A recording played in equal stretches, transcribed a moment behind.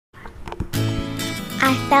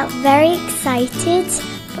I felt very excited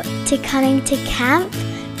to coming to camp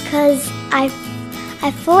because I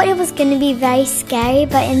thought it was going to be very scary,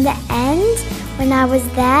 but in the end, when I was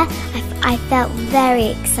there, I felt very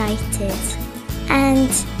excited. And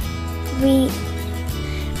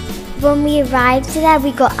when we arrived there,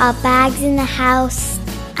 we got our bags in the house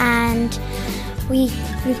and we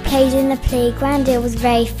played in the playground. It was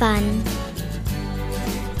very fun.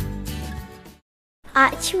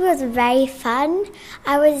 Actually, it was very fun.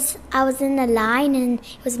 I was in the line and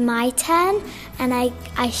it was my turn, and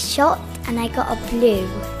I shot and I got a blue.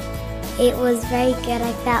 It was very good.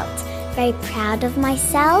 I felt very proud of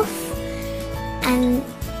myself. And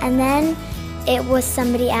then it was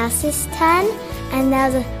somebody else's turn, and there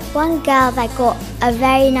was one girl that got a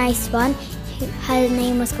very nice one. Her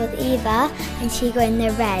name was called Eva, and she got in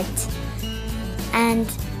the red. And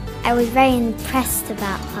I was very impressed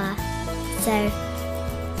about her. So.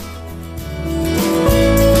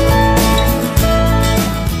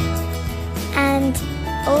 And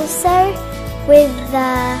also with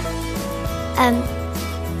the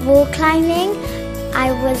wall climbing,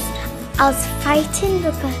 I was frightened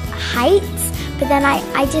because heights, but then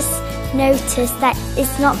I just noticed that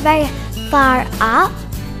it's not very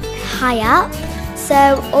high up.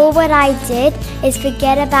 So all what I did is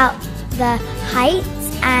forget about the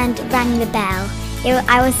heights and rang the bell.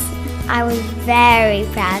 I was very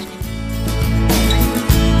proud.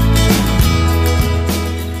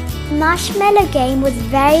 Marshmallow game was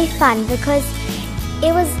very fun because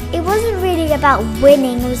it wasn't really about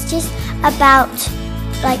winning. It was just about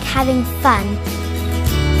like having fun.